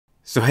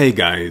So hey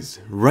guys,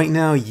 right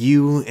now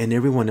you and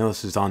everyone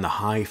else is on the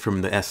high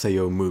from the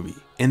SAO movie,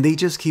 and they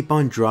just keep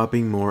on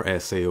dropping more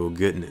SAO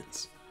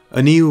goodness.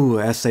 A new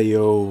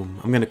SAO,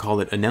 I'm gonna call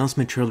it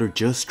announcement trailer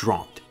just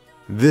dropped.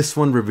 This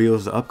one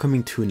reveals the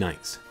upcoming two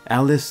knights,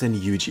 Alice and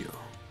Eugeo.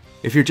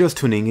 If you're just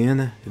tuning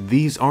in,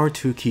 these are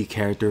two key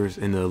characters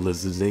in the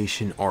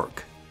Alicization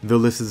Arc. The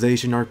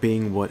Alicization Arc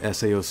being what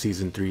SAO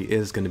Season 3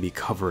 is gonna be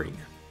covering.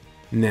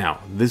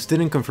 Now, this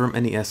didn't confirm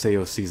any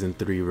SAO Season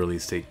 3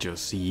 release date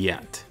just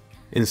yet.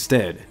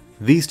 Instead,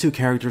 these two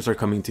characters are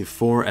coming to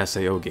 4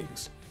 SAO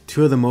games,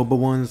 2 of the mobile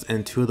ones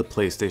and 2 of the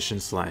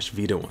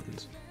PlayStation/Vita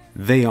ones.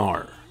 They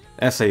are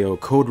SAO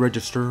Code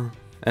Register,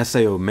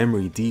 SAO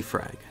Memory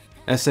Defrag,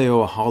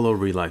 SAO Hollow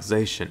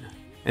Realization,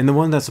 and the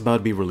one that's about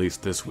to be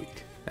released this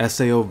week,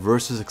 SAO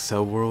vs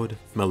Accel World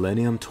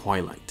Millennium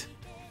Twilight.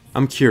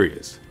 I'm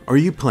curious, are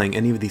you playing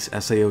any of these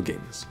SAO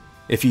games?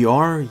 If you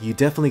are, you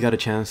definitely got a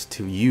chance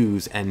to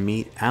use and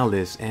meet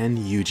Alice and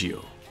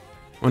Eugeo.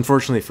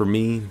 Unfortunately for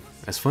me,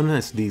 as fun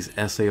as these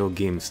SAO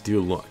games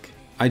do look,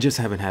 I just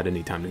haven't had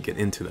any time to get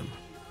into them.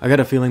 I got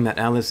a feeling that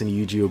Alice and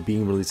Eugeo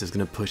being released is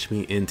gonna push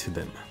me into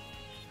them.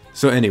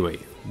 So anyway,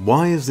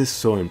 why is this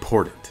so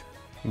important?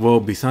 Well,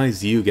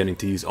 besides you getting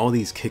to use all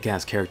these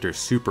kick-ass characters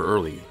super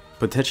early,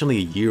 potentially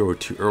a year or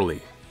two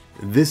early,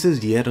 this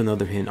is yet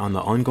another hint on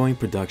the ongoing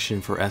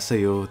production for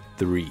SAO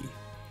 3.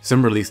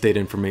 Some release date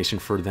information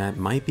for that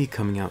might be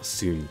coming out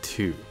soon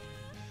too.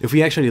 If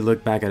we actually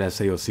look back at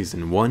SAO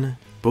Season 1,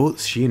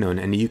 both Sinon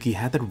and Yuuki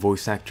had their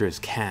voice actors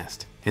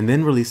cast and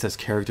then released as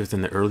characters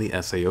in the early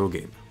SAO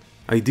game.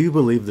 I do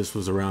believe this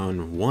was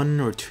around 1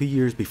 or 2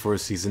 years before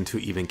Season 2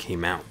 even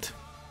came out.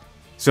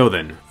 So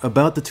then,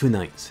 about the two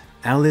knights,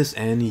 Alice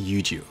and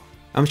Eugeo.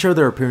 I'm sure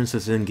their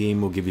appearances in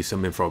game will give you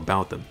some info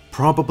about them,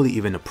 probably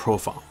even a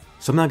profile,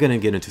 so I'm not gonna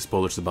get into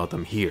spoilers about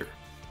them here.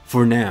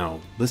 For now,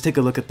 let's take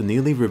a look at the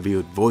newly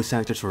revealed voice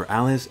actors for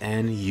Alice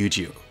and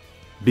Eugeo.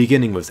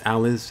 Beginning with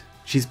Alice,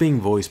 she's being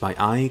voiced by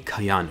Ai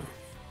Kayano.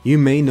 You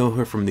may know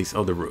her from these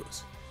other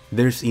roles.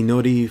 There's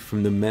Inori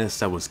from the mess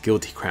that was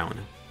Guilty Crown,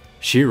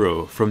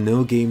 Shiro from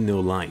No Game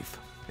No Life,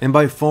 and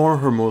by far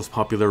her most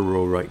popular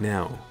role right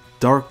now,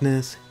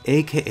 Darkness,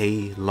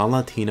 aka La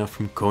Latina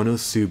from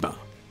Konosuba.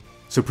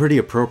 So pretty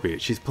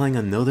appropriate, she's playing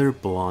another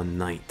blonde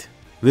knight.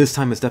 This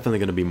time it's definitely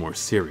going to be more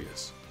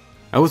serious.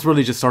 I was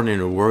really just starting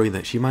to worry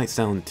that she might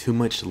sound too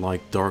much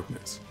like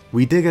Darkness.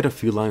 We did get a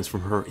few lines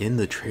from her in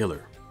the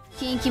trailer.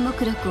 So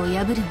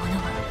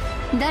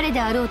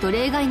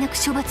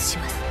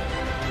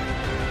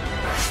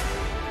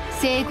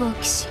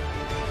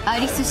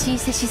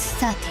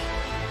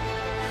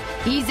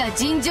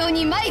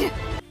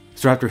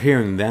after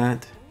hearing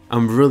that,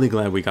 I'm really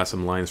glad we got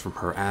some lines from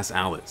her as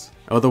Alice.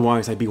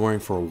 Otherwise, I'd be worrying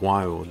for a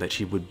while that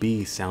she would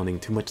be sounding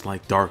too much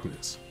like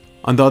Darkness.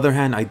 On the other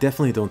hand, I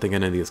definitely don't think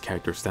any of these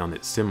characters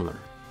sounded similar.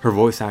 Her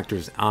voice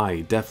actor's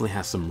eye definitely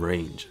has some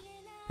range.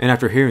 And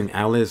after hearing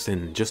Alice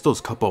in just those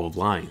couple of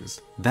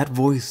lines, that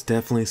voice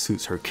definitely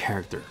suits her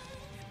character.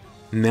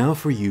 Now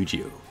for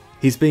Eugeo.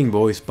 He's being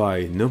voiced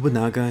by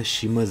Nobunaga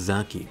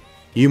Shimazaki.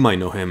 You might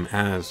know him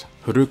as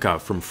Haruka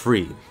from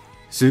Free,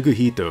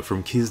 Suguhito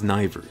from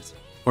Kiznivers,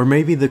 or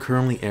maybe the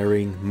currently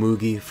airing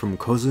Mugi from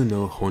Kozu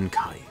no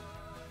Honkai.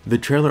 The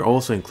trailer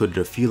also included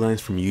a few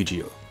lines from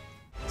Eugeo.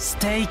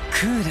 Stay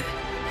cool,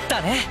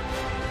 dare?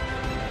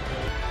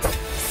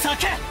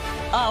 Sake,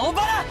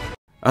 aobara!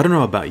 I don't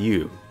know about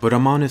you, but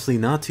I'm honestly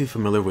not too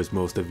familiar with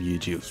most of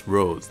Eugeo's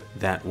roles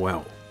that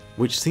well,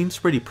 which seems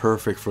pretty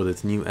perfect for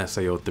this new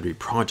SAO 3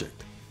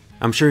 project.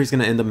 I'm sure he's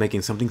gonna end up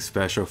making something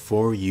special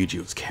for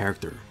Eugeo's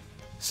character.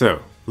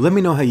 So, let me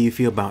know how you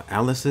feel about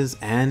Alice's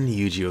and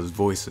Eugeo's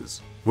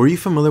voices. Were you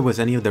familiar with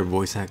any of their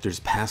voice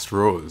actors' past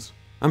roles?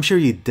 I'm sure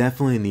you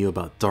definitely knew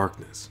about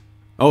Darkness.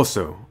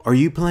 Also, are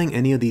you playing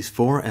any of these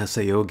 4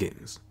 SAO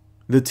games?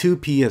 The 2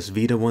 PS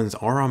Vita ones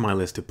are on my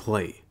list to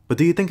play, but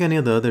do you think any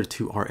of the other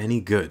 2 are any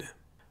good?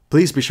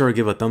 Please be sure to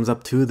give a thumbs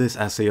up to this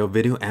SAO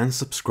video and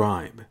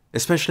subscribe,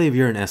 especially if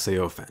you're an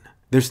SAO fan.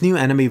 There's new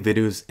anime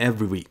videos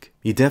every week,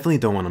 you definitely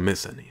don't want to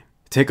miss any.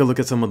 Take a look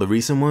at some of the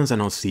recent ones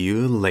and I'll see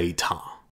you later.